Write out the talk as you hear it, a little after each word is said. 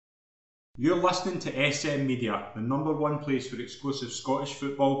You're listening to SM Media, the number one place for exclusive Scottish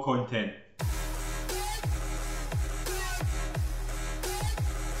football content.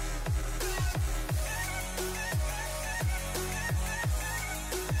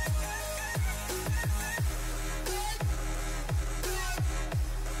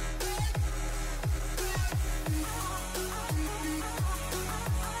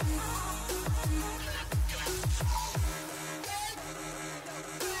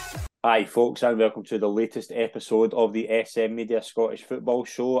 Hi, folks, and welcome to the latest episode of the SM Media Scottish Football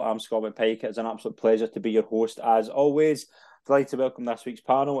Show. I'm Scott McPike. It's an absolute pleasure to be your host as always. I'd like to welcome this week's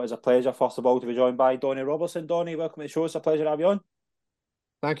panel. It's a pleasure, first of all, to be joined by Donny Robertson. Donny, welcome to the show. It's a pleasure to have you on.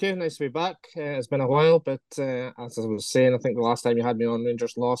 Thank you. Nice to be back. It's been a while, but as I was saying, I think the last time you had me on,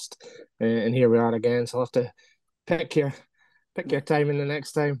 Rangers lost, and here we are again. So I'll have to pick your time in the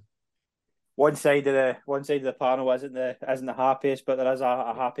next time. One side of the panel isn't the happiest, but there is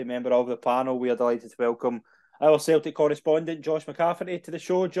a happy member of the panel. We are delighted to welcome our Celtic correspondent, Josh McCafferty, to the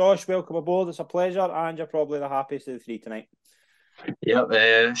show. Josh, welcome aboard. It's a pleasure, and you're probably the happiest of the three tonight.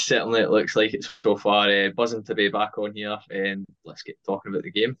 Yep, certainly it looks like it's so far. Buzzing to be back on here, and let's get talking about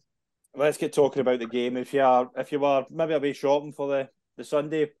the game. Let's get talking about the game. If you were maybe away shopping for the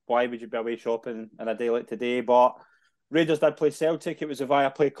Sunday, why would you be away shopping on a day like today? But Rangers did play Celtic. It was a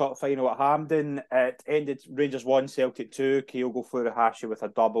Viaplay Cup final at Hampden. It ended Rangers 1, Celtic 2. Kyogo Furuhashi with a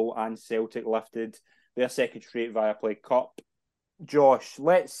double, and Celtic lifted their second straight Viaplay Cup. Josh,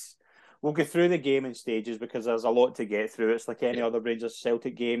 we'll go through the game in stages because there's a lot to get through. It's like any other Rangers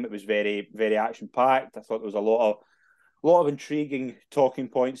Celtic game. It was very, very action packed. I thought there was a lot of intriguing talking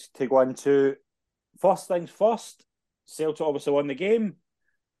points to go into. First things first, Celtic obviously won the game.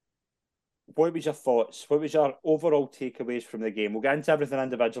 What was your thoughts? What was your overall takeaways from the game? We'll get into everything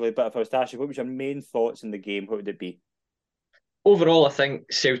individually, but if I was to ask you, what was your main thoughts in the game? What would it be? Overall, I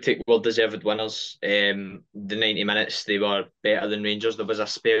think Celtic were deserved winners. The 90 minutes, they were better than Rangers. There was a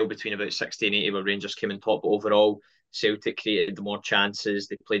spell between about 60 and 80 where Rangers came in top, but overall, Celtic created the more chances.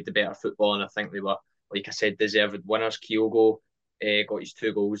 They played the better football, and I think they were, like I said, deserved winners. Kyogo got his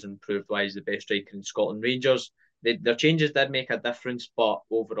 2 goals and proved why he's the best striker in Scotland. Rangers, their changes did make a difference, but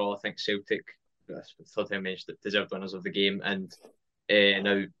overall, I think Celtic, that's the third time I mentioned it, deserved winners of the game, and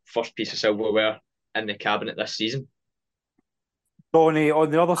now first piece of silverware in the cabinet this season. Donny, on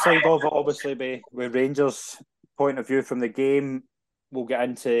the other side of it, obviously, with Rangers' point of view from the game, we'll get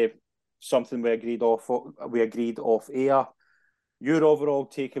into something we agreed off air. Your overall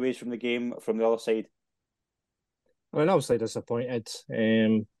takeaways from the game from the other side? I mean, obviously disappointed.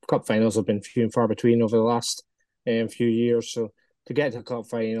 Cup finals have been few and far between over the last few years. So to get to a cup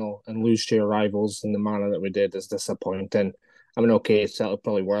final and lose to your rivals in the manner that we did is disappointing. I mean, okay, Celtic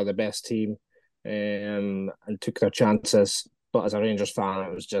probably were the best team and took their chances. But as a Rangers fan,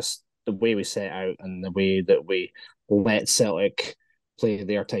 it was just the way we set out and the way that we let Celtic play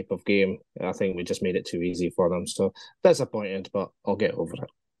their type of game. I think we just made it too easy for them. So disappointed, but I'll get over it.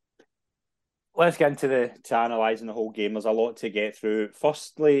 Let's get into analysing the whole game. There's a lot to get through.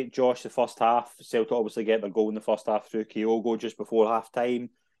 Firstly, Josh, the first half, Celtic obviously get their goal in the first half through Kyogo just before half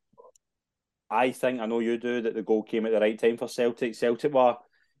time. I know you do, that the goal came at the right time for Celtic. Celtic were,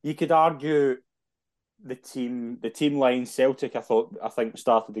 you could argue, the team line. Celtic, I think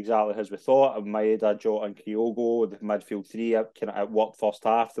started exactly as we thought. Maeda, Jota and Kyogo, the midfield three, kind of worked first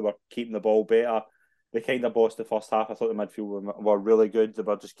half. They were keeping the ball better. They kind of bossed the first half. I thought the midfield were really good. They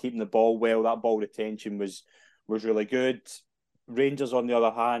were just keeping the ball well. That ball retention was really good. Rangers, on the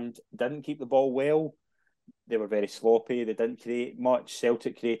other hand, didn't keep the ball well. They were very sloppy. They didn't create much.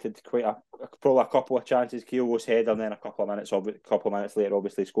 Celtic created probably a couple of chances. Kyogo's header, and then a couple of minutes later,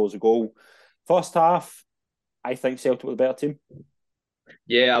 obviously scores a goal. First half, I think Celtic were the better team.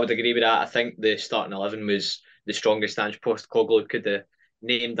 Yeah, I would agree with that. I think the starting 11 was the strongest Ange Postecoglou could have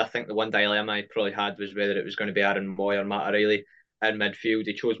named. I think the one dilemma I probably had was whether it was going to be Aaron Moy or Matt O'Reilly in midfield.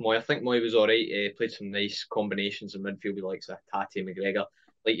 He chose Moy. I think Moy was all right. He played some nice combinations in midfield with likes of Tati McGregor.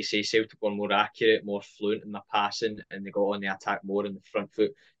 Like you say, Celtic were more accurate, more fluent in their passing, and they got on the attack more in the front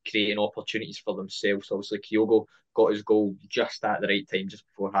foot, creating opportunities for themselves. Obviously, Kyogo got his goal just at the right time, just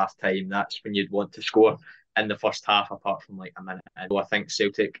before half time. That's when you'd want to score in the first half, apart from like a minute. And I think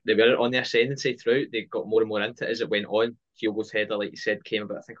Celtic, they were on the ascendancy throughout. They got more and more into it as it went on. Kyogo's header, like you said, came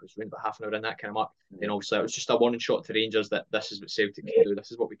about, I think it was around about half an hour in that kind of mark. Then obviously it was just a warning shot to Rangers that this is what Celtic can do,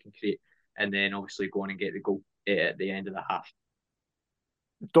 this is what we can create. And then obviously go on and get the goal at the end of the half.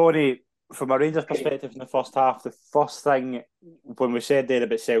 Donny, from a Rangers perspective in the first half, the first thing when we said there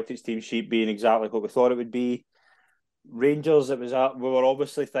about Celtic's team sheet being exactly what we thought it would be, Rangers, we were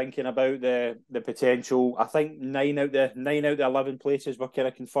obviously thinking about the potential. I think nine out the 11 places were kind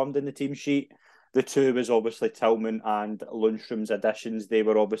of confirmed in the team sheet. The two was obviously Tillman and Lundstrom's additions. They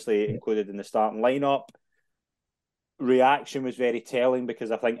were obviously included in the starting lineup. Reaction was very telling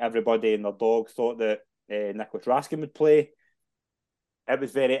because I think everybody and their dog thought that Nicholas Raskin would play. It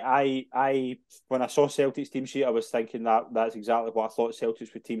was very. When I saw Celtic's team sheet, I was thinking that's exactly what I thought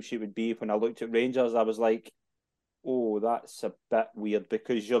Celtic's team sheet would be. When I looked at Rangers, I was like, oh, that's a bit weird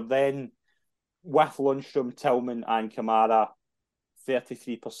because you're then with Lundstrom, Tillman, and Kamara,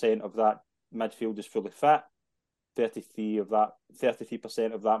 33% of that midfield is fully fit. 33%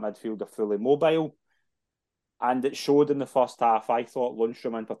 of that midfield are fully mobile. And it showed in the first half. I thought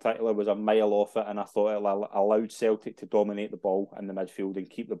Lundstrom in particular was a mile off it, and I thought it allowed Celtic to dominate the ball in the midfield and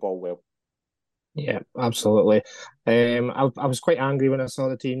keep the ball well. Yeah, absolutely. I was quite angry when I saw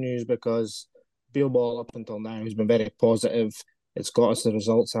the team news because Beal Ball up until now has been very positive. It's got us the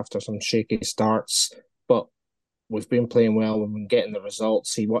results after some shaky starts, but we've been playing well. We've been getting the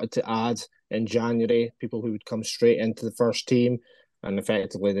results. He wanted to add in January people who would come straight into the first team, and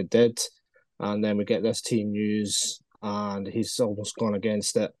effectively they did. And then we get this team news, and he's almost gone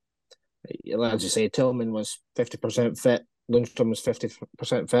against it. As you say, Tillman was 50% fit. Lundstrom was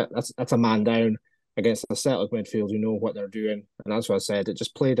 50% fit. That's a man down against the Celtic midfield who know what they're doing. And that's what I said. It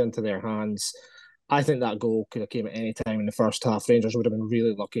just played into their hands. I think that goal could have came at any time in the first half. Rangers would have been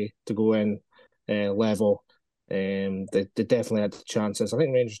really lucky to go in level. They definitely had chances. I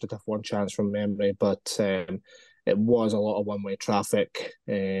think Rangers did have one chance from memory, but it was a lot of one-way traffic,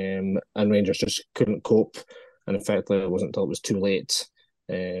 and Rangers just couldn't cope. And effectively, it wasn't until it was too late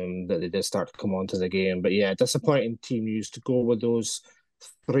that they did start to come onto the game. But yeah, disappointing team news to go with those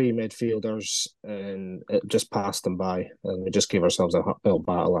three midfielders, and it just passed them by, and we just gave ourselves a uphill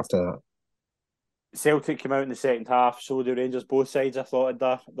battle after that. Celtic came out in the second half, so the Rangers, both sides, I thought,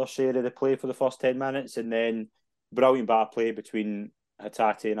 had their share of the play for the first 10 minutes, and then brilliant bar play between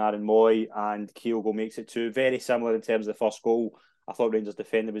Hatate and Aaron Moy, and Kyogo makes it two. Very similar in terms of the first goal. I thought Rangers'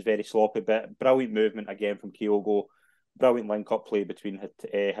 defending was very sloppy, but brilliant movement again from Kyogo. Brilliant link-up play between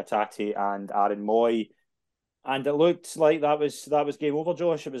Hatate and Aaron Moy. And it looked like that was game over,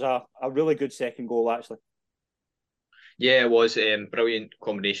 Josh. It was a really good second goal, actually. Yeah, it was brilliant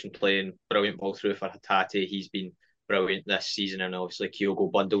combination play and brilliant ball through for Hatate. He's been brilliant this season, and obviously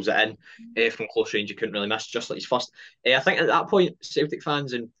Kyogo bundles it in from close range. You couldn't really miss, just like his first. I think at that point, Celtic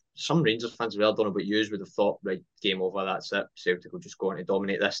fans and some Rangers fans as well, I don't know about you, would have thought, right, game over, that's it. Celtic will just go on to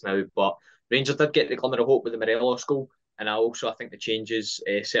dominate this now. But Rangers did get the glimmer of hope with the Morelos goal, and I think the changes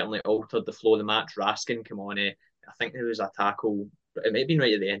certainly altered the flow of the match. Raskin came on. I think there was a tackle. It may have been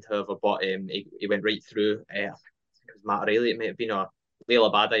right at the end, however, but he went right through. I think it was Matt O'Reilly. It may have been a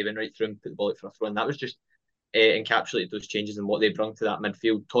Leila Bada. He went right through and put the ball out for a throw, and that was just encapsulated those changes and what they brought to that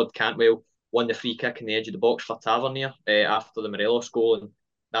midfield. Todd Cantwell won the free kick in the edge of the box for Tavernier after the Morelos goal, and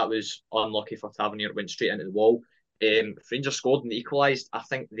that was unlucky for Tavernier. It went straight into the wall. If Rangers scored and equalised, I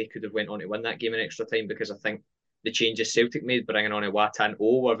think they could have went on to win that game in extra time, because I think the changes Celtic made, bringing on a Watan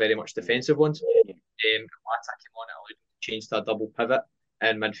O, were very much defensive ones. Wata came on, it allowed them to change to a double pivot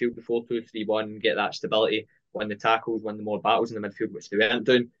in midfield before 2-3-1, get that stability, win the tackles, win the more battles in the midfield, which they weren't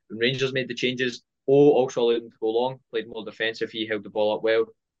doing. When Rangers made the changes, O also allowed them to go long, played more defensive. He held the ball up well.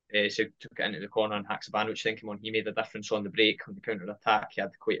 So took it into the corner, and Haksabanovic then came on. He made a difference on the break, on the counter attack. He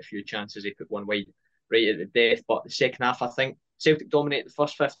had quite a few chances. He put one wide right at the death. But the second half, I think Celtic dominated the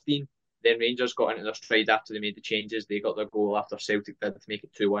first 15. Then Rangers got into their stride after they made the changes. They got their goal after Celtic did to make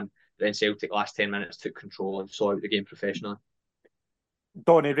it 2-1. Then Celtic last 10 minutes took control and saw out the game professionally.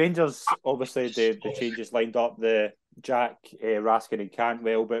 Donny, Rangers, obviously the changes lined up the Jack, Raskin and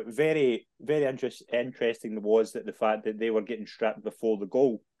Cantwell, but very, very interesting was that the fact that they were getting stripped before the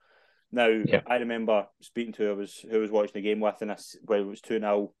goal. Now, yeah. I remember speaking to who I was watching the game with, and when it was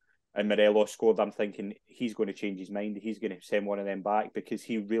 2-0 and Morelos scored, I'm thinking he's going to change his mind. He's going to send one of them back, because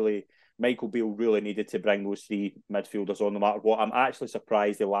Michael Beale really needed to bring those three midfielders on no matter what. I'm actually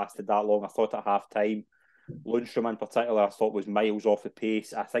surprised they lasted that long. I thought at half-time, Lundstrom in particular, I thought was miles off the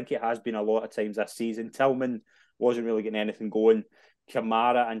pace. I think it has been a lot of times this season. Tillman wasn't really getting anything going.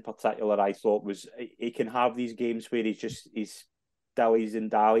 Kamara in particular, I thought he can have these games where he's dillies and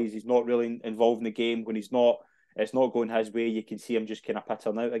dallies. He's not really involved in the game. When it's not going his way, you can see him just kind of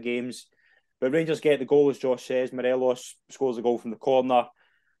pittering out of games. But Rangers get the goal, as Josh says. Morelos scores the goal from the corner.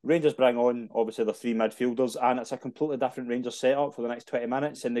 Rangers bring on, obviously, the three midfielders, and it's a completely different Rangers setup for the next 20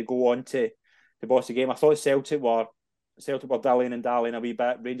 minutes, and they go on to boss the game. I thought Celtic were dillying and dallying a wee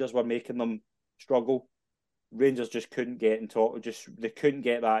bit. Rangers were making them struggle. Rangers just couldn't get they couldn't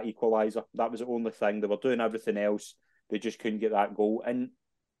get that equaliser. That was the only thing. They were doing everything else. they just couldn't get that goal. And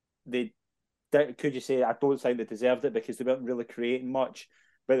could you say, I don't think they deserved it because they weren't really creating much,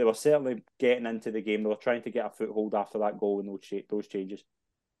 but they were certainly getting into the game. They were trying to get a foothold after that goal and those changes.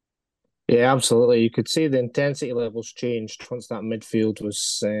 Yeah, absolutely. You could see the intensity levels changed once that midfield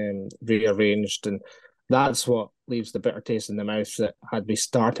was rearranged, and that's what leaves the bitter taste in the mouth that had we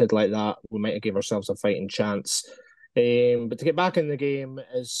started like that, we might have gave ourselves a fighting chance. But to get back in the game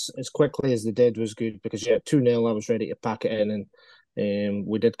as quickly as they did was good because, yeah, 2-0, I was ready to pack it in, and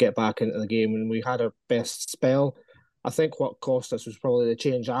we did get back into the game and we had our best spell. I think what cost us was probably the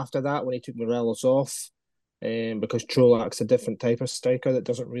change after that when he took Morelos off. Because Cholak's a different type of striker that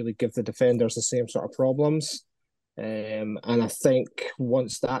doesn't really give the defenders the same sort of problems. And I think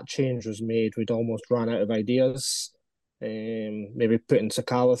once that change was made, we'd almost ran out of ideas. Maybe putting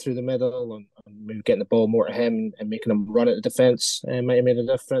Sakala through the middle and maybe getting the ball more to him and making him run at the defence might have made a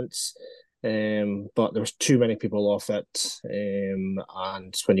difference. But there was too many people off it.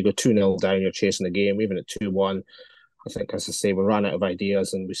 And when you go 2-0 down, you're chasing the game, even at 2-1. I think, as I say, we ran out of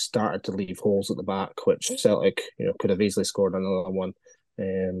ideas and we started to leave holes at the back, which Celtic, could have easily scored another one,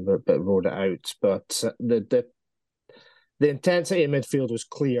 but rode it out. But the intensity in midfield was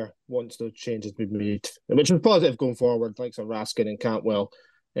clear once those changes had been made, which was positive going forward. Like some Raskin and Cantwell,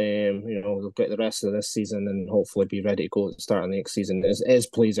 they'll get the rest of this season and hopefully be ready to go at the start of the next season. Is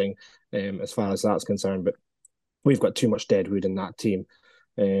pleasing as far as that's concerned, but we've got too much deadwood in that team.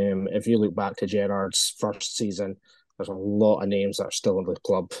 If you look back to Gerrard's first season, there's a lot of names that are still in the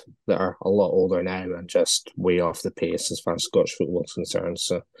club that are a lot older now and just way off the pace as far as Scottish football is concerned.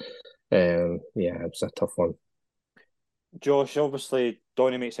 So, it was a tough one. Josh, obviously,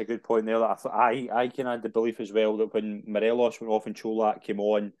 Donny makes a good point there. That I can add the belief as well that when Morelos went off and Cholak came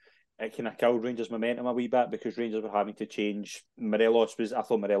on, it kind of killed Rangers' momentum a wee bit because Rangers were having to change. I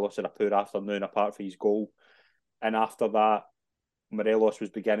thought Morelos had a poor afternoon apart from his goal. And after that, Morelos was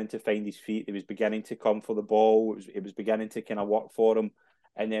beginning to find his feet. He was beginning to come for the ball. It was beginning to kind of work for him.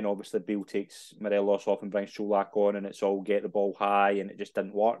 And then obviously Beale takes Morelos off and brings Cholak on, and it's all get the ball high, and it just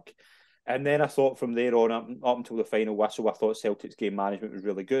didn't work. And then I thought from there on, up until the final whistle, I thought Celtic's game management was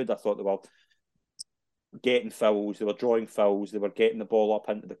really good. I thought they were getting fouls, they were drawing fouls, they were getting the ball up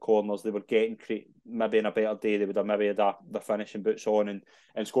into the corners, they were getting maybe in a better day, they would have maybe had the finishing boots on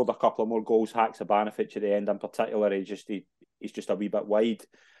and scored a couple of more goals. Haksabanovic at the end in particular, he's just a wee bit wide.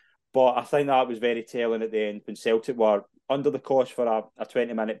 But I think that was very telling at the end when Celtic were under the cosh for a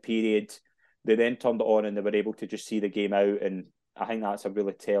 20-minute period. They then turned it on and they were able to just see the game out, and I think that's a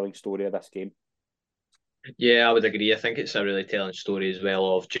really telling story of this game. Yeah, I would agree. I think it's a really telling story as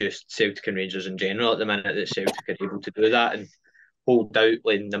well of just Celtic and Rangers in general at the minute that Celtic are able to do that and hold out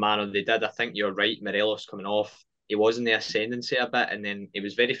in the manner they did. I think you're right, Morelos coming off, he was in the ascendancy a bit and then he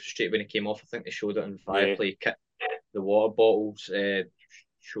was very frustrated when he came off. I think they showed it on Viaplay, kicked the water bottles,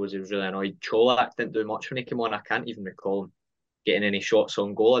 shows he was really annoyed. Cholak didn't do much when he came on. I can't even recall him getting any shots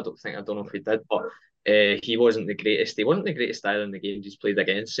on goal. I don't know if he did, but he wasn't the greatest. He wasn't the greatest either in the games he's played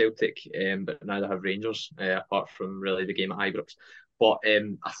against Celtic, but neither have Rangers, apart from really the game at Ibrox. But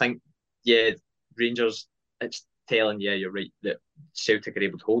I think, Rangers, it's telling, you're right, that Celtic are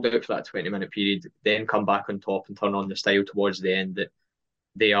able to hold out for that 20-minute period, then come back on top and turn on the style towards the end, that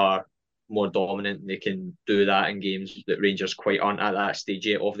they are more dominant and they can do that in games that Rangers quite aren't at that stage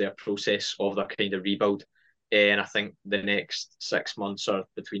yet of their process, of their kind of rebuild. And I think the next 6 months or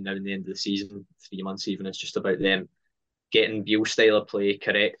between now and the end of the season, 3 months even, it's just about them getting Beale's style of play,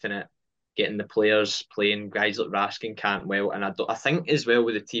 correcting it, getting the players playing, guys like Raskin, Cantwell. And I think as well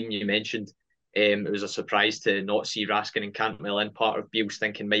with the team you mentioned, it was a surprise to not see Raskin and Cantwell in. Part of Beale's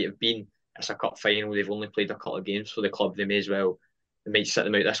thinking might have been it's a cup final, they've only played a couple of games for the club, they may as well, they might sit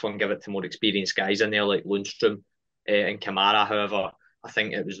them out this one, give it to more experienced guys in there like Lundstrom and Kamara. However, I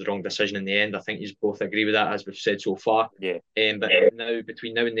think it was the wrong decision in the end. I think you both agree with that, as we've said so far. Yeah. But now,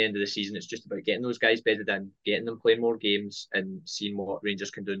 between now and the end of the season, it's just about getting those guys bedded in, getting them playing more games, and seeing what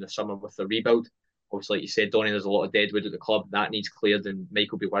Rangers can do in the summer with the rebuild. Obviously, like you said, Donny, there's a lot of deadwood at the club that needs cleared, and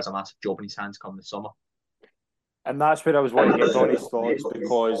Michael Beale has a massive job in his hands come the summer. And that's where I was wanting to get Donny's thoughts,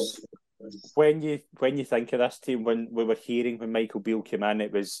 because when you think of this team, when we were hearing when Michael Beale came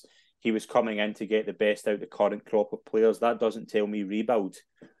in, he was coming in to get the best out of the current crop of players. That doesn't tell me rebuild.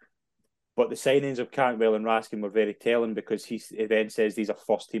 But the signings of Cantwell and Raskin were very telling, because he then says these are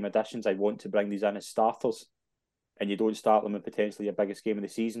first-team additions. I want to bring these in as starters. And you don't start them in potentially your biggest game of the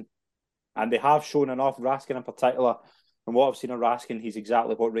season. And they have shown enough, Raskin in particular. And what I've seen of Raskin, he's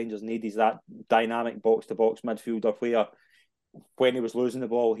exactly what Rangers need. He's that dynamic box-to-box midfielder where when he was losing the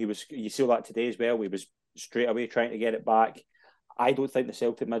ball, you saw that today as well. He was straight away trying to get it back. I don't think the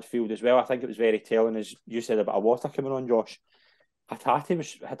Celtic midfield as well. I think it was very telling, as you said, about a water coming on, Josh.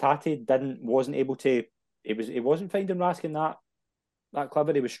 Hatate wasn't able to. He wasn't finding Raskin that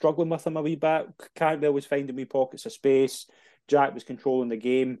clever. He was struggling with him a wee bit. Cantwell was finding wee pockets of space. Jack was controlling the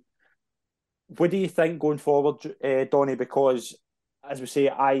game. What do you think going forward, Donny? Because as we say,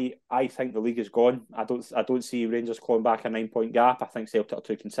 I think the league is gone. I don't see Rangers clawing back a 9-point gap. I think Celtic are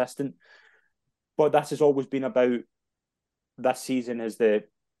too consistent. But this has always been about this season as the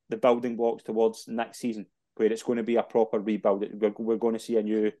building blocks towards next season, where it's going to be a proper rebuild. We're going to see a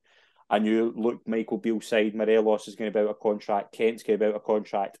new look. Michael Beale side. Morelos is going to be out of contract. Kent's going to be out of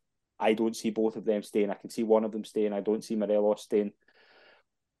contract. I don't see both of them staying. I can see one of them staying. I don't see Morelos staying.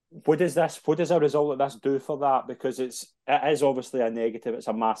 What does a result of this do for that? Because it is obviously a negative. It's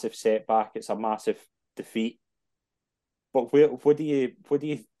a massive setback. It's a massive defeat. But what do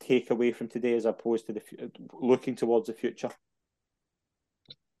you take away from today as opposed to looking towards the future?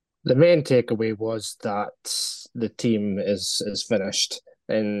 The main takeaway was that the team is finished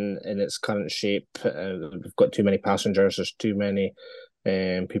in its current shape. We've got too many passengers. There's too many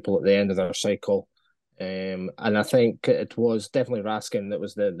people at the end of their cycle. And I think it was definitely Raskin that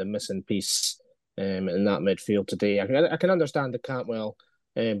was the missing piece in that midfield today. I can understand the Cantwell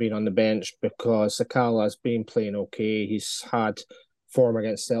being on the bench because Sakala's been playing okay. He's had form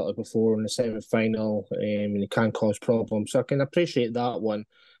against Celtic before in the semi-final, and he can cause problems. So I can appreciate that one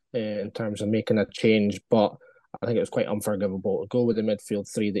in terms of making a change, but I think it was quite unforgivable to go with the midfield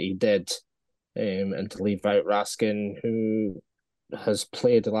three that he did and to leave out Raskin, who has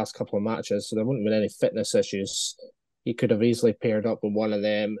played the last couple of matches, so there wouldn't have been any fitness issues. He could have easily paired up with one of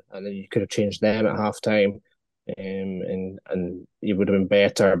them, and then you could have changed them at half time, and he would have been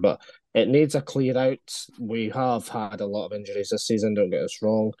better. But it needs a clear out. We have had a lot of injuries this season, don't get us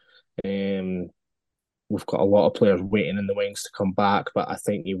wrong. We've got a lot of players waiting in the wings to come back, but I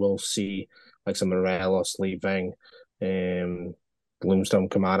think you will see like some Morelos leaving, Bloomstone,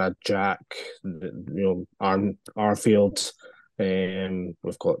 Kamara, Jack, Arfield.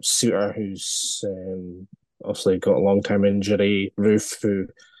 We've got Suter, who's obviously got a long-term injury. Roof, who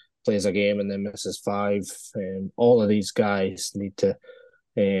plays a game and then misses 5. All of these guys need to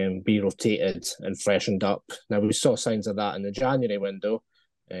be rotated and freshened up. Now, we saw signs of that in the January window,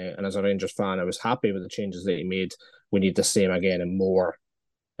 and as a Rangers fan, I was happy with the changes that he made. We need the same again and more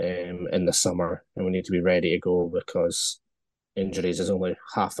in the summer, and we need to be ready to go because injuries is only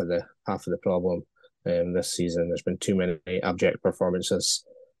half of the problem. This season, there's been too many abject performances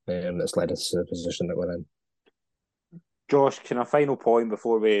that's led us to the position that we're in. Josh, can a final point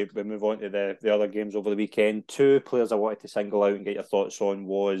before we move on to the other games over the weekend? 2 players I wanted to single out and get your thoughts on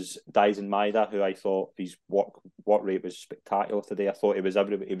was Daizen Maeda, who I thought his work rate was spectacular today. I thought he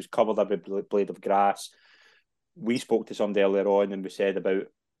was covered every blade of grass. We spoke to somebody earlier on and we said about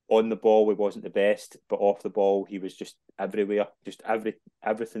on the ball he wasn't the best, but off the ball he was just everywhere, just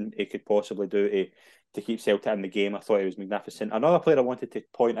everything he could possibly do to keep Celtic in the game. I thought he was magnificent. Another player I wanted to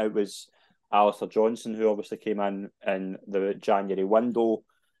point out was Alistair Johnston, who obviously came in the January window.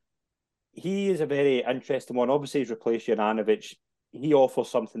 He is a very interesting one. Obviously, he's replaced Juranovic. He offers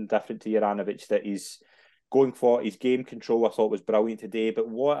something different to Juranovic that he's going for. His game control, I thought, was brilliant today. But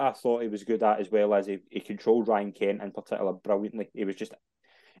what I thought he was good at as well as he controlled Ryan Kent in particular brilliantly. He was just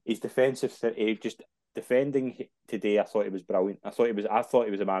his defensive, just defending today. I thought he was brilliant. I thought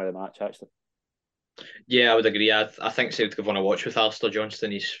he was a man of the match actually. Yeah, I would agree. I think Celtic have won a watch with Alistair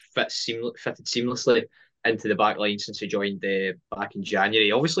Johnston. He's fitted seamlessly into the back line since he joined back in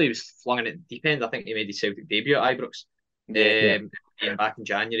January. Obviously, he was flung in at the deep end. I think he made his Celtic debut at Ibrox back in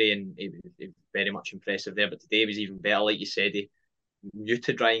January, and he was very much impressive there. But today was even better. Like you said, he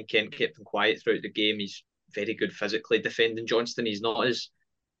muted Ryan Kent, kept him quiet throughout the game. He's very good physically defending Johnston. He's not as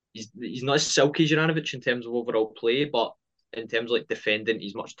silky as Juranovic in terms of overall play, but in terms of like defending,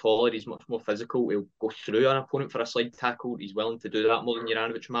 he's much taller, he's much more physical. He'll go through an opponent for a slide tackle. He's willing to do that more than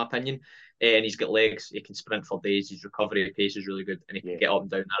Juranovic, in my opinion. And he's got legs. He can sprint for days. His recovery pace is really good, and he can get up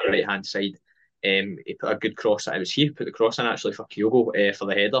and down that right hand side. He put a good cross. It was he who put the cross in actually for Kyogo for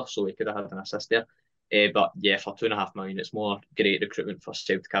the header, so he could have had an assist there. But yeah, for £2.5 million, it's more great recruitment for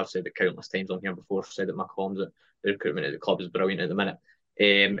Celtic. I've said it countless times on here before. I've said it in my columns that the recruitment at the club is brilliant at the minute.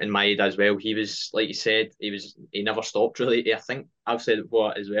 And Maeda as well, he was, like you said, he never stopped really. I think I've said it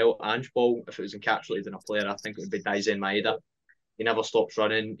before as well, Ange Ball, if it was encapsulated in a player, I think it would be Daizen Maeda. He never stops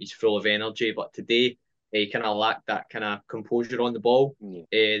running, he's full of energy, but today he kind of lacked that kind of composure on the ball.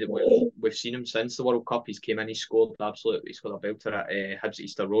 We've seen him since the World Cup. He's came in, he scored a belter at Hibs at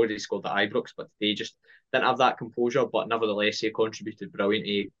Easter Road, he scored at Ibrox, but today just didn't have that composure, but nevertheless he contributed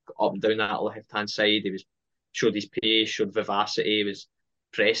brilliantly. Up and down that left hand side, he was showed his pace, showed vivacity, was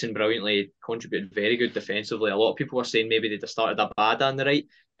pressing brilliantly, contributed very good defensively. A lot of people were saying maybe they'd have started Abada on the right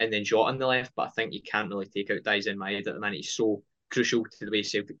and then Jota on the left, but I think you can't really take out Daizen Maeda at the minute. He's so crucial to the way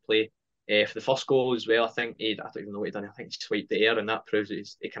Celtic play. For the first goal as well, I think I don't even know what he done. I think he swiped the air, and that proves that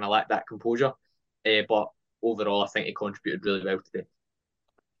he kind of lacked that composure. But overall, I think he contributed really well today.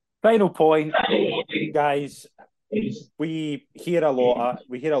 Final point, guys. We hear a lot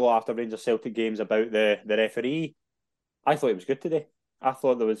after Rangers Celtic games about the referee. I thought it was good today. I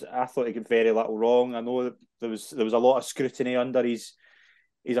thought he got very little wrong. I know that there was a lot of scrutiny under his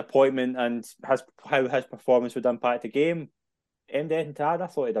appointment and how his performance would impact the game. MD and Tad, I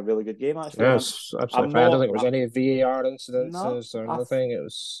thought he had a really good game actually. Yeah, absolutely fine. I don't think there was any VAR incidences or nothing. It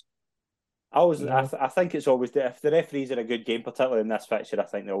was. I think it's always if the referees are a good game, particularly in this fixture, I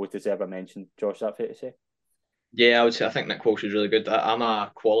think they always deserve a mention. Josh, is that fair to say? Yeah, I would say I think Nick Walsh is really good. I'm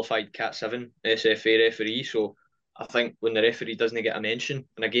a qualified Cat 7 SFA referee, so I think when the referee doesn't get a mention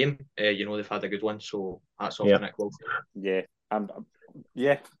in a game, they've had a good one. So hats off to Nick Walsh.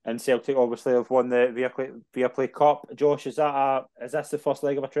 Yeah, and Celtic obviously have won the Viaplay Cup. Josh, is this the first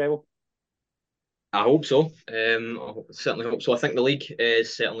leg of a treble? I hope so. I certainly hope so. I think the league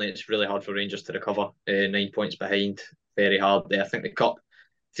is it's really hard for Rangers to recover. 9 points behind, very hard. I think the cup,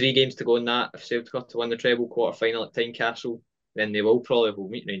 3 games to go in that. If Celtic are to win the treble quarter final at Tynecastle, then they will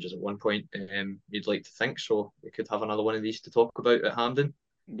meet Rangers at one point. You'd like to think so. We could have another one of these to talk about at Hampden.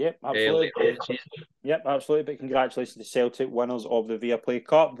 Yep, absolutely. Yep, absolutely. But congratulations to Celtic, winners of the Viaplay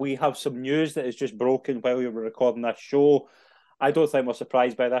Cup. We have some news that has just broken while we were recording this show. I don't think we're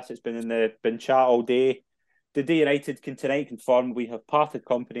surprised by this. It's been chat all day. Dundee United can tonight confirm we have parted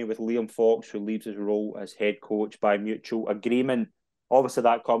company with Liam Fox, who leaves his role as head coach by mutual agreement. Obviously,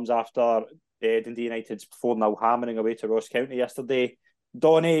 that comes after Dundee United's 4-0 hammering away to Ross County yesterday.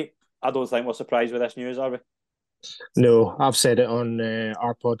 Donny, I don't think we're surprised with this news, are we? No, I've said it on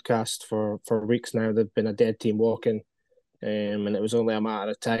our podcast for weeks now. They've been a dead team walking, and it was only a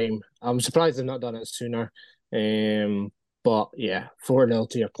matter of time. I'm surprised they've not done it sooner. But yeah, 4-0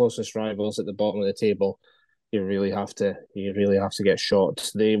 to your closest rivals at the bottom of the table, you really have to get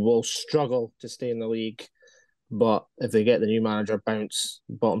shocked. They will struggle to stay in the league, but if they get the new manager bounce,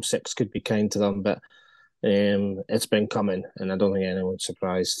 bottom 6 could be kind to them. But it's been coming, and I don't think anyone's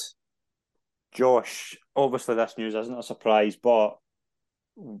surprised. Josh, obviously this news isn't a surprise, but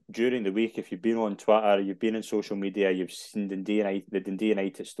during the week, if you've been on Twitter, you've been in social media, you've seen the Dundee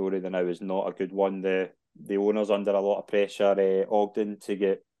United story. The now is not a good one. The owner's under a lot of pressure. Ogden to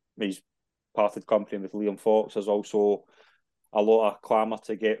get his parted company with Liam Fox. There's also a lot of clamour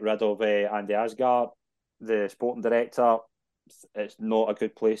to get rid of Andy Asgard, the sporting director. It's not a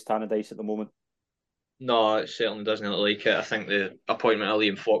good place, Tannadice, at the moment. No, it certainly doesn't look like it. I think the appointment of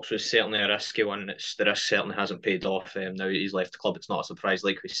Liam Fox was certainly a risky one. The risk certainly hasn't paid off. Now that he's left the club, it's not a surprise,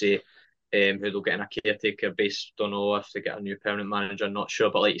 like we say. Who they'll get in a caretaker base, don't know if they get a new permanent manager, not sure.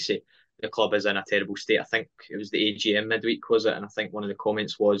 But like you say, the club is in a terrible state. I think it was the AGM midweek, was it? And I think one of the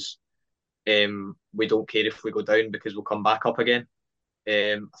comments was, "We don't care if we go down because we'll come back up again."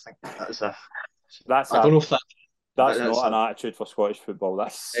 I think I don't know if that's not an attitude for Scottish football.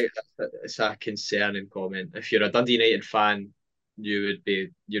 It's a concerning comment. If you're a Dundee United fan, you'd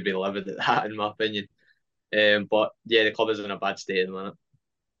be livid at that, in my opinion. But yeah, the club is in a bad state at the minute.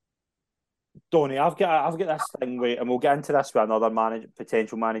 Donny, I've got this thing with, and we'll get into this with another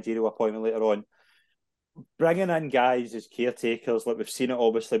potential managerial appointment later on. Bringing in guys as caretakers, like we've seen it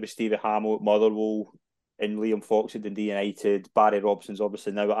obviously with Stevie Hamill at Motherwell and Liam Fox at Dundee United. Barry Robson's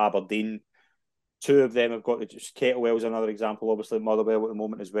obviously now at Aberdeen. 2 of them have got Kettlewell's another example, obviously at Motherwell at the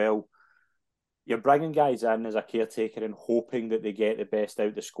moment as well. You're bringing guys in as a caretaker and hoping that they get the best out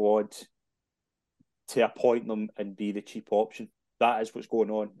of the squad to appoint them and be the cheap option. That is what's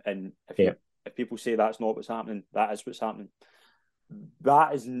going on. And if people say that's not what's happening, that is what's happening.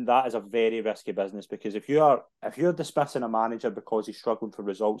 That is a very risky business, because if you're dismissing a manager because he's struggling for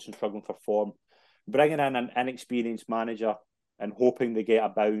results and struggling for form, bringing in an inexperienced manager and hoping they get a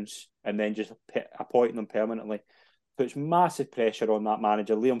bounce and then just appointing them permanently puts massive pressure on that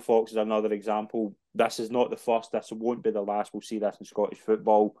manager. Liam Fox is another example. This is not the first. This won't be the last. We'll see this in Scottish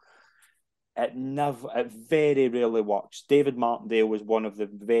football. It very rarely works. David Martindale was one of the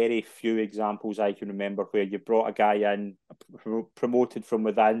very few examples I can remember where you brought a guy in, promoted from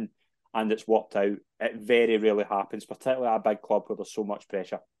within, and it's worked out. It very rarely happens, particularly at a big club where there's so much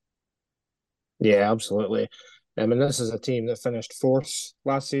pressure. Yeah, absolutely. I mean, this is a team that finished 4th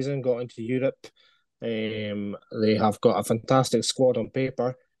last season, got into Europe. They have got a fantastic squad on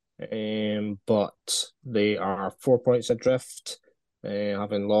paper, but they are 4 points adrift.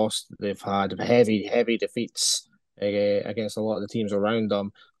 having lost. They've had heavy defeats against a lot of the teams around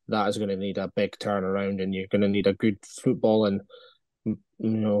them. That is going to need a big turnaround, and you're going to need a good footballing,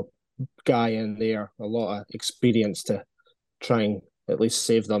 guy in there, a lot of experience to try and at least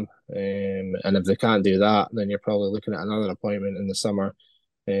save them. And if they can't do that, then you're probably looking at another appointment in the summer.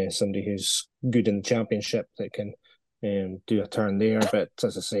 Somebody who's good in the Championship that can do a turn there. But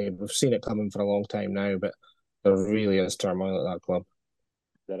as I say, we've seen it coming for a long time now, but there really is turmoil at that club.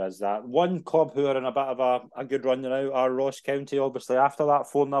 There is that. One club who are in a bit of a good run now are Ross County, obviously, after that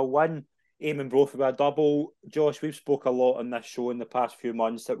 4-0 win. Eamon Brophy with a double. Josh, we've spoke a lot on this show in the past few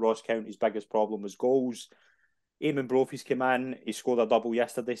months that Ross County's biggest problem was goals. Eamon Brophy's come in. He scored a double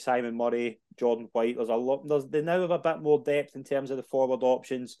yesterday. Simon Murray, Jordan White. They now have a bit more depth in terms of the forward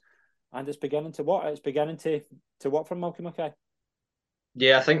options, and it's beginning to work. It's beginning to work for Malky Mackay.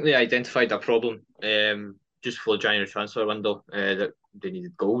 Yeah, I think they identified a problem just before the January transfer window that they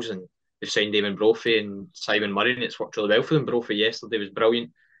needed goals, and they've signed Eamon Brophy and Simon Murray, and it's worked really well for them. Brophy yesterday was brilliant.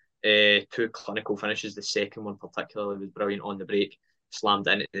 2 clinical finishes. The second one particularly was brilliant on the break. Slammed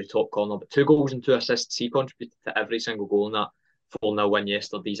it into the top corner. But 2 goals and 2 assists. He contributed to every single goal in that 4-0 win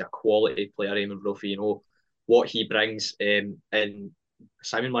yesterday. He's a quality player, Eamon Brophy. You know what he brings. And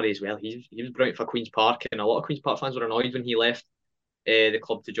Simon Murray as well. He was brilliant for Queen's Park, and a lot of Queen's Park fans were annoyed when he left the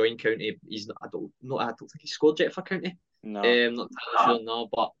club to join County. I don't think he scored yet for County. No. Not entirely sure now,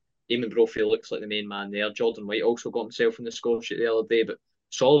 but Eamon Brophy looks like the main man there. Jordan White also got himself in the score sheet the other day, but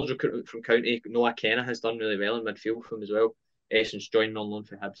solid recruitment from County. Noah Kenna has done really well in midfield for him as well. Since joining on loan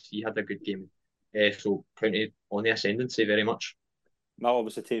for Hibs, he had a good game. So County on the ascendancy very much. That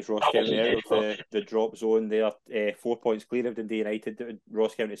obviously takes Ross County out of the drop zone. They are 4 points clear of Dundee United.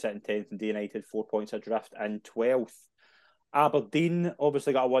 Ross County sitting 10th, and Dundee United 4 points adrift in 12th. Aberdeen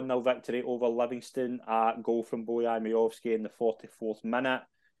obviously got a 1-0 victory over Livingston, a goal from Bojan Miovski in the 44th minute.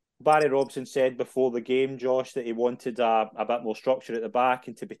 Barry Robson said before the game, Josh, that he wanted a bit more structure at the back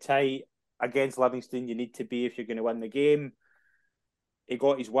and to be tight. Against Livingston, you need to be if you're going to win the game. He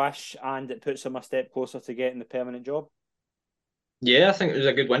got his wish, and it puts him a step closer to getting the permanent job. Yeah, I think it was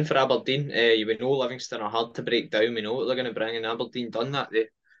a good win for Aberdeen. We know Livingston are hard to break down. We know what they're going to bring, and Aberdeen done that. They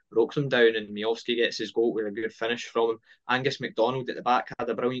broke them down, and Miovski gets his goal with a good finish from him. Angus MacDonald at the back had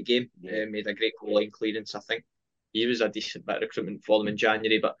a brilliant game. Made a great goal line clearance. I think he was a decent bit of recruitment for them in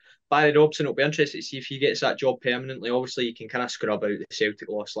January. But Barry Robson, it'll be interesting to see if he gets that job permanently. Obviously, you can kind of scrub out the Celtic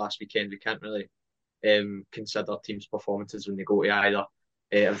loss last weekend. We can't really consider teams' performances when they go to either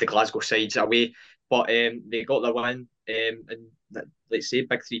of the Glasgow sides away. But they got their win, and let's say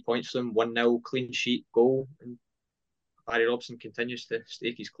big 3 points for them. 1-0 clean sheet goal, and Barry Robson continues to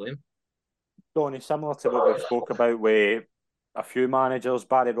stake his claim. Donny, similar to what we spoke about with a few managers,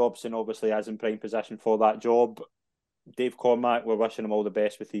 Barry Robson obviously is in prime position for that job. Dave Cormack, we're wishing him all the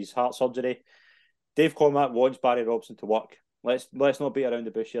best with his heart surgery. Dave Cormack wants Barry Robson to work. Let's not beat around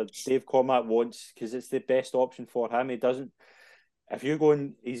the bush here. Dave Cormack wants, because it's the best option for him. He doesn't. If you're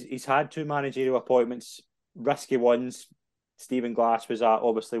going, he's had 2 managerial appointments, risky ones. Stephen Glass was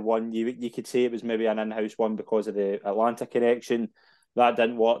obviously one. You could say it was maybe an in-house one because of the Atlanta connection. That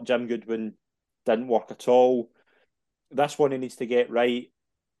didn't work. Jim Goodwin didn't work at all. This one he needs to get right.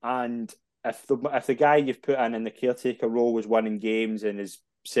 And if the guy you've put in the caretaker role was winning games and has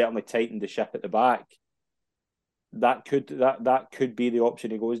certainly tightened the ship at the back, that could be the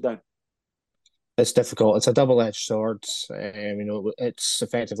option he goes down. It's difficult. It's a double-edged sword. It's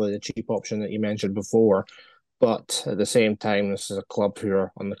effectively the cheap option that you mentioned before. But at the same time, this is a club who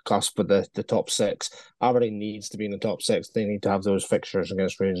are on the cusp of the top 6. Aberdeen needs to be in the top 6. They need to have those fixtures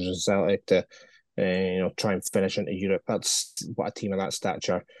against Rangers and Celtic to, try and finish into Europe. That's what a team of that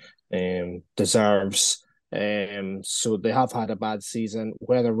stature deserves. So they have had a bad season.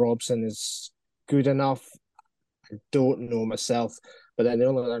 Whether Robson is good enough, I don't know myself. But then the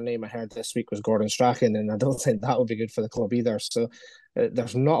only other name I heard this week was Gordon Strachan, and I don't think that would be good for the club either. So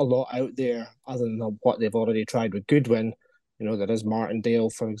there's not a lot out there other than what they've already tried with Goodwin. There is Martindale,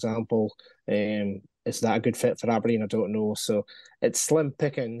 for example. Is that a good fit for Aberdeen? I don't know. So it's slim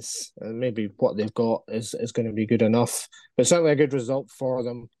pickings. Maybe what they've got is going to be good enough. But certainly a good result for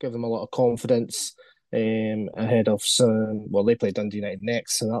them. Give them a lot of confidence ahead of they play Dundee United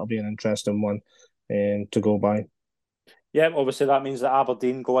next, so that'll be an interesting one to go by. Yeah, obviously that means that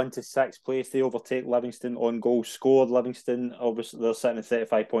Aberdeen go into 6th place. They overtake Livingston on goals scored. Livingston, obviously, they're sitting at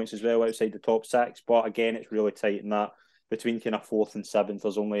 35 points as well outside the top 6. But again, it's really tight in that between kind of 4th and 7th.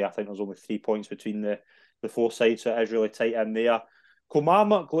 There's only 3 points between the 4 sides, so it is really tight in there.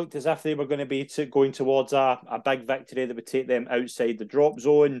 Kilmarnock looked as if they were going to be going towards a big victory that would take them outside the drop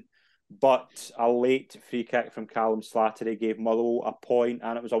zone. but a late free kick from Callum Slattery gave Motherwell a point,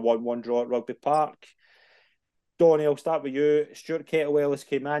 and it was a 1-1 draw at Rugby Park. Donny, I'll start with you. Stuart Kettlewell has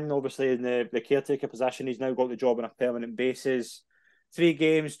came in, obviously in the caretaker position. He's now got the job on a permanent basis. 3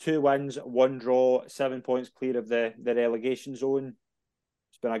 games, 2 wins, 1 draw, 7 points clear of the relegation zone.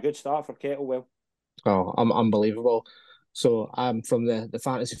 It's been a good start for Kettlewell. Oh, unbelievable. So I'm from the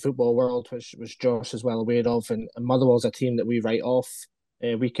fantasy football world, which Josh is well aware of, and Motherwell's a team that we write off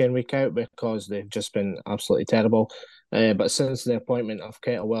week in, week out, because they've just been absolutely terrible. But since the appointment of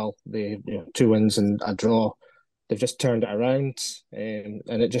Kettlewell, 2 wins and a draw, they've just turned it around, and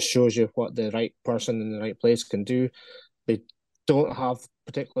it just shows you what the right person in the right place can do. They don't have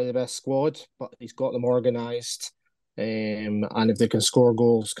particularly the best squad, but he's got them organised, and if they can score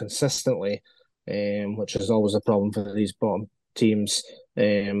goals consistently, which is always a problem for these bottom teams,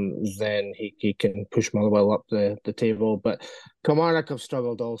 then he can push Motherwell up the table. But Kilmarnock have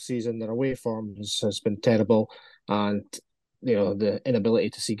struggled all season. Their away form has been terrible, and the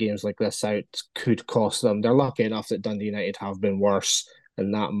inability to see games like this out could cost them. They're lucky enough that Dundee United have been worse,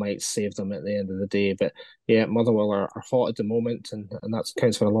 and that might save them at the end of the day. But yeah, Motherwell are hot at the moment, and that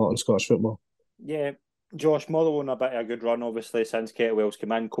counts for a lot in Scottish football. Yeah, Josh, Motherwell on a bit of a good run, obviously, since Kettlewell's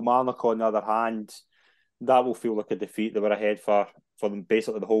come in. Kilmarnock, on the other hand, that will feel like a defeat. They were ahead for them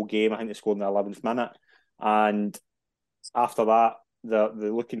basically the whole game. I think they scored in the 11th minute. And after that, they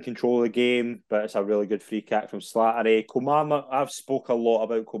look in control of the game, but it's a really good free kick from Slattery. Kilmarnock, I've spoke a lot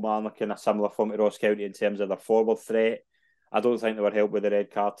about Kilmarnock in a similar form to Ross County in terms of their forward threat. I don't think they were helped with the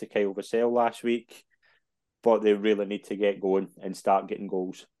red card to Kyle Vassell last week, but they really need to get going and start getting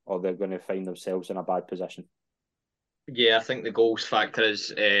goals, or they're going to find themselves in a bad position. Yeah, I think the goals factor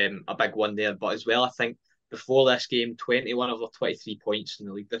is a big one there, but as well, I think before this game, 21 of their 23 points in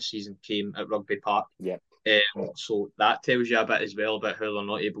the league this season came at Rugby Park. Yeah. So that tells you a bit as well about how they're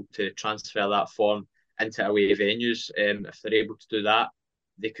not able to transfer that form into away venues. If they're able to do that,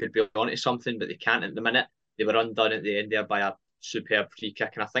 they could be onto something, but they can't at the minute. They were undone at the end there by a superb free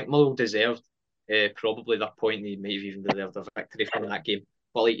kick, and I think Motherwell deserved probably their point. They might have even deserved a victory from that game.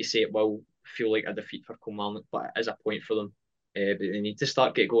 But like you say, it will feel like a defeat for Kilmarnock, but it is a point for them. But they need to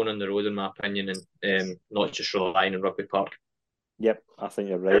start get going on the road, in my opinion, and not just relying on Rugby Park. Yep, I think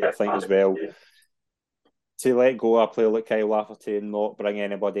you're right. I think as well, to let go of a player like Kyle Lafferty and not bring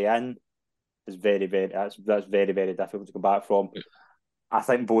anybody in is very, very that's very, very difficult to go back from. I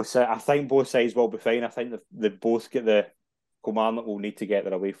think both sides will be fine. I think they both get the Kilmarnock will need to get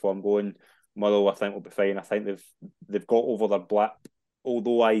their away form going. Motherwell, I think, will be fine. I think they've got over their blip.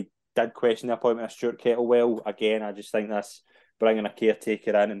 Although I did question the appointment of Stuart Kettlewell, again, I just think this bringing a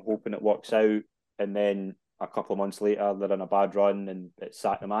caretaker in and hoping it works out, and then a couple of months later they're in a bad run and it's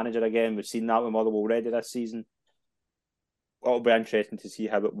sacked the manager again. We've seen that with Motherwell already this season. It'll be interesting to see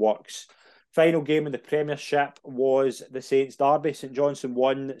how it works. Final game in the Premiership was the Saints derby. St Johnstone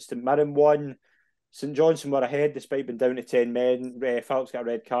won, St Mirren won. St Johnstone were ahead despite being down to 10 men. Phillips got a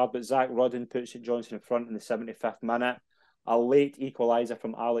red card, but Zach Rudden put St Johnstone in front in the 75th minute. A late equaliser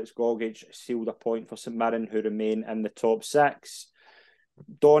from Alex Gogic sealed a point for St Mirren, who remain in the top 6.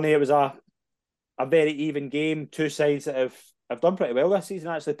 Donny, it was a very even game. Two sides that have done pretty well this season,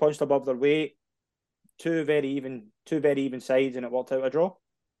 actually punched above their weight. Two very even sides, and it worked out a draw.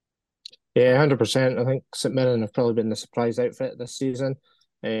 Yeah, 100%. I think St Mirren have probably been the surprise outfit this season.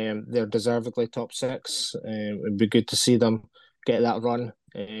 They're deservedly top 6. It'd be good to see them get that run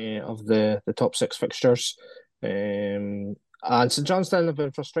of the top 6 fixtures. And St Johnstone have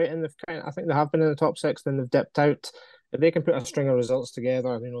been frustrating. I think they have been in the top 6, then they've dipped out. If they can put a string of results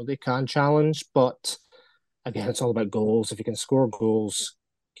together, they can challenge. But again, it's all about goals. If you can score goals,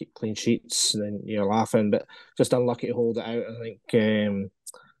 keep clean sheets, then you're laughing. But just unlucky to hold it out. I think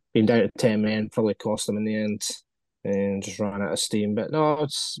being down to 10 men probably cost them in the end, and just ran out of steam. But no,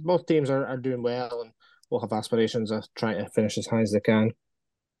 it's both teams are doing well, and will have aspirations of trying to finish as high as they can.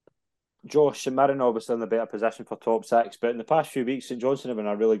 Josh, St Mirren obviously in the better position for top 6, but in the past few weeks, St Johnstone have been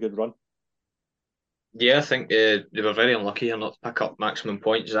a really good run. Yeah, I think they were very unlucky here not to pick up maximum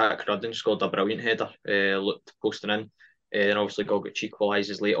points. Zach Rudden scored a brilliant header, looked posting in, and obviously Gogic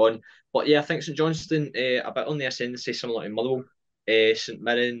equalises late on. But yeah, I think St Johnstone a bit on the ascendancy, similar to Motherwell. St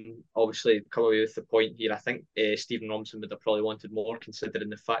Mirren obviously come away with the point here. I think Stephen Robinson would have probably wanted more, considering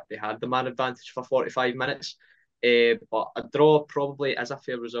the fact they had the man advantage for 45 minutes. But a draw probably is a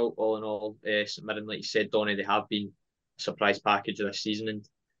fair result all in all. St Mirren, like you said, Donny, they have been a surprise package of this season, and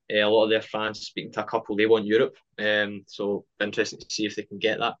a lot of their fans, speaking to a couple, they want Europe. So interesting to see if they can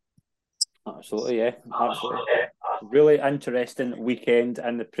get that. Absolutely, yeah. Absolutely. Really interesting weekend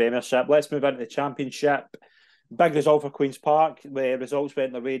in the Premiership. Let's move into the Championship. Big result for Queen's Park. The results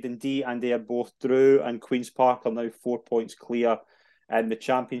went their way. Dundee and they are both drew, and Queen's Park are now 4 points clear in the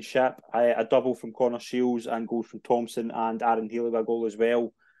championship. A double from Connor Shields and goals from Thompson and Aaron Healy with a goal as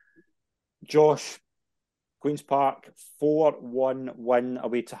well. Josh, Queen's Park 4-1 win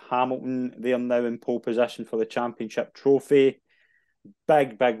away to Hamilton. They are now in pole position for the championship trophy.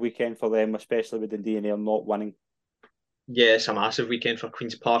 Big weekend for them, especially with Dundee and they are not winning. Yeah, it's a massive weekend for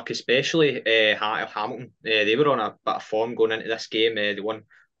Queen's Park, especially Hamilton. They were on a bit of form going into this game. They won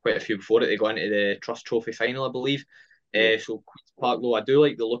quite a few before it. They got into the Trust Trophy final, I believe. So Queen's Park, though, I do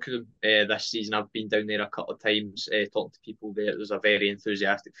like the look of them this season. I've been down there a couple of times talking to people there. There's a very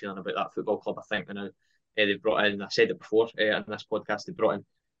enthusiastic feeling about that football club, I think. And they've brought in, I said it before in this podcast, they brought in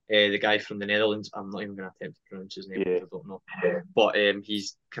the guy from the Netherlands. I'm not even going to attempt to pronounce his name because I don't know. But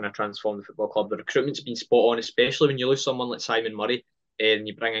he's kind of transformed the football club. The recruitment's been spot on, especially when you lose someone like Simon Murray and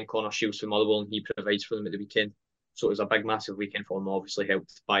you bring in Connor Shields from Motherwell and he provides for them at the weekend. So it was a big, massive weekend for them, obviously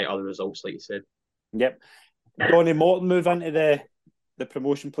helped by other results, like you said. Yep. Donny Morton move into the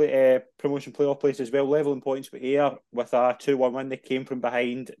promotion playoff place as well, levelling points with Ayr with a 2-1 win. They came from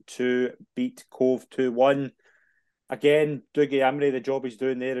behind to beat Cove 2-1. Again, Dougie Emery, the job he's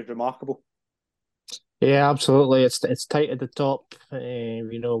doing there is remarkable. Yeah, absolutely. It's tight at the top.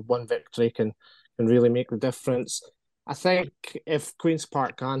 One victory can really make the difference. I think if Queen's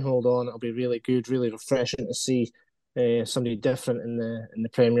Park can hold on, it'll be really good, really refreshing to see somebody different in the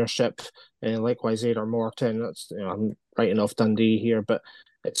Premiership. Likewise, Ayr Morton. That's I'm writing off Dundee here, but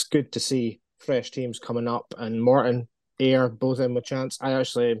it's good to see fresh teams coming up. And Morton, Ayr, both in with chance. I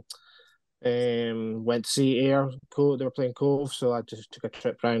actually went to see Ayr. They were playing Cove, so I just took a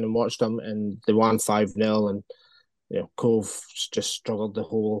trip round and watched them, and they won 5-0. And Cove just struggled the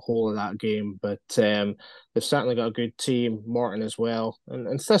whole of that game, but they've certainly got a good team. Morton as well,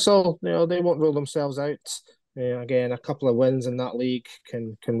 and Thistle, they won't rule themselves out. Again, a couple of wins in that league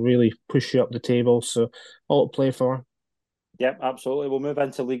can really push you up the table. So all to play for. Yep, absolutely. We'll move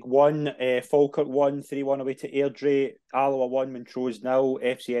into League One. Falkirk won 3-1 away to Airdrie. Alloa 1, Montrose 0.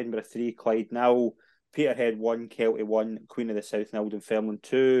 FC Edinburgh 3, Clyde 0. Peterhead 1, Kelty 1. Queen of the South 0, Dunfermline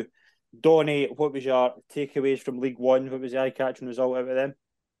 2. Donny, what was your takeaways from League One? What was the eye-catching result out of them?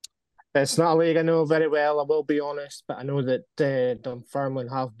 It's not a league I know very well, I will be honest, but I know that Dunfermline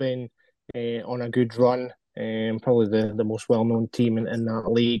have been on a good run. Probably the most well-known team in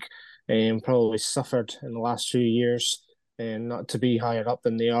that league. Probably suffered in the last few years. Not to be higher up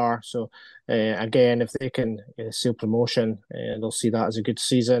than they are. So, again, if they can seal promotion, they'll see that as a good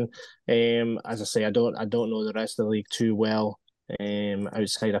season. As I say, I don't know the rest of the league too well.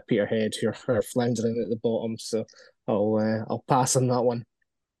 Outside of Peterhead, who are floundering at the bottom. So I'll pass on that one.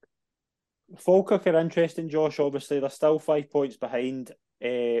 Falkirk are interesting, Josh. Obviously, they're still 5 points behind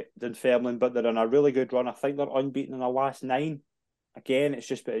Dunfermline, but they're on a really good run. I think they're unbeaten in their last 9. Again, it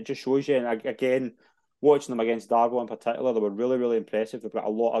just shows you. And again, watching them against Darvel in particular, they were really, really impressive. They've got a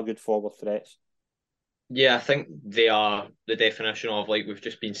lot of good forward threats. Yeah, I think they are the definition of, like we've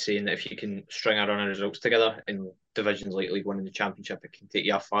just been saying, that if you can string a run of results together in divisions like League One and the Championship, it can take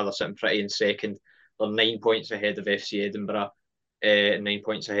you farther, sitting pretty in second. They're 9 points ahead of FC Edinburgh, 9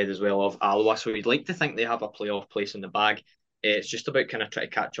 points ahead as well of Alloa. So we'd like to think they have a playoff place in the bag. It's just about kind of trying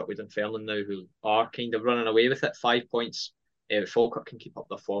to catch up with Dunfermline now, who are kind of running away with it. 5 points. If Falkirk can keep up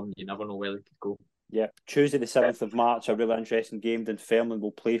their form, you never know where they could go. Yeah, Tuesday the 7th of March, a really interesting game. Dunfermline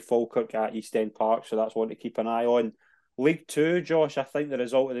will play Falkirk at East End Park, so that's one to keep an eye on. League 2, Josh, I think the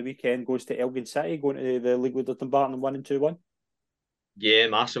result of the weekend goes to Elgin City, going to the League Leaders Dumbarton and winning 2-1. Yeah,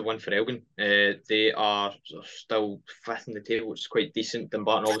 massive win for Elgin. They are still 5th in the table, which is quite decent.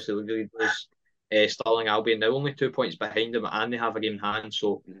 Dumbarton obviously the leaders. Stirling Albion now only 2 points behind them, and they have a game in hand,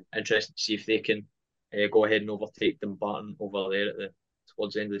 so interesting to see if they can go ahead and overtake Dumbarton over there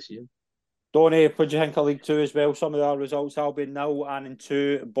towards the end of the season. Donny, what do you think of League 2 as well? Some of the results: Albion 0, Annan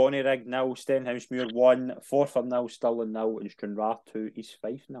 2, Bonnyrigg 0, Stenhousemuir 1, Forfar 0, Stirling 0, and Stranraer 2, East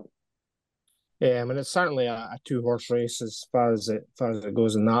Fife 0. Yeah, I mean, it's certainly a two-horse race as far as it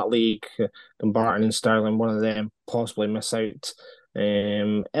goes in that league. Dumbarton and Stirling, one of them possibly miss out.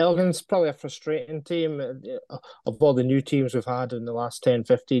 Elgin's probably a frustrating team. Of all the new teams we've had in the last 10,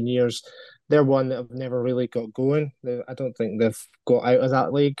 15 years, they're one that have never really got going. I don't think they've got out of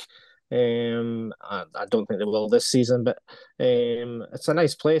that league. I don't think they will this season, but it's a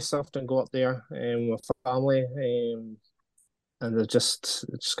nice place. I often go up there with family, and they've just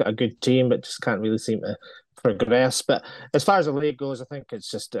got a good team, but just can't really seem to progress. But as far as the league goes, I think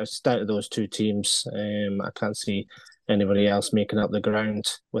it's down to those two teams. I can't see anybody else making up the ground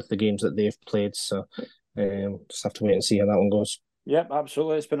with the games that they've played. So just have to wait and see how that one goes. Yep,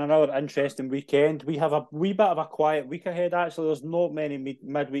 absolutely. It's been another interesting weekend. We have a wee bit of a quiet week ahead, actually. There's not many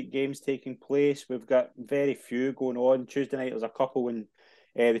midweek games taking place. We've got very few going on. Tuesday night, there's a couple in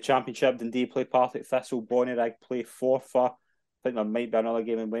the Championship. Dundee play Partick Thistle, Bonnyrigg play Forfar. I think there might be another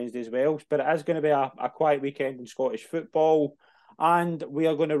game on Wednesday as well. But it is going to be a quiet weekend in Scottish football. And we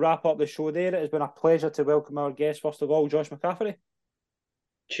are going to wrap up the show there. It has been a pleasure to welcome our guest, first of all, Josh McCaffery.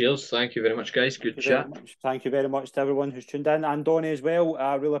 Cheers. Thank you very much, guys. Good chat. Thank you very much to everyone who's tuned in. And Donny as well.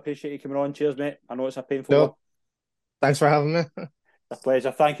 I really appreciate you coming on. Cheers, mate. I know it's a painful one. Thanks for having me. A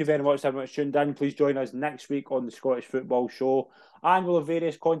pleasure. Thank you very much to everyone who's tuned in. Please join us next week on the Scottish Football Show. And we'll have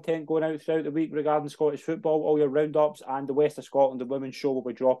various content going out throughout the week regarding Scottish football, all your roundups, and the West of Scotland, the Women's Show will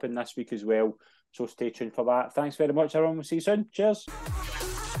be dropping this week as well. So stay tuned for that. Thanks very much, everyone. We'll see you soon. Cheers.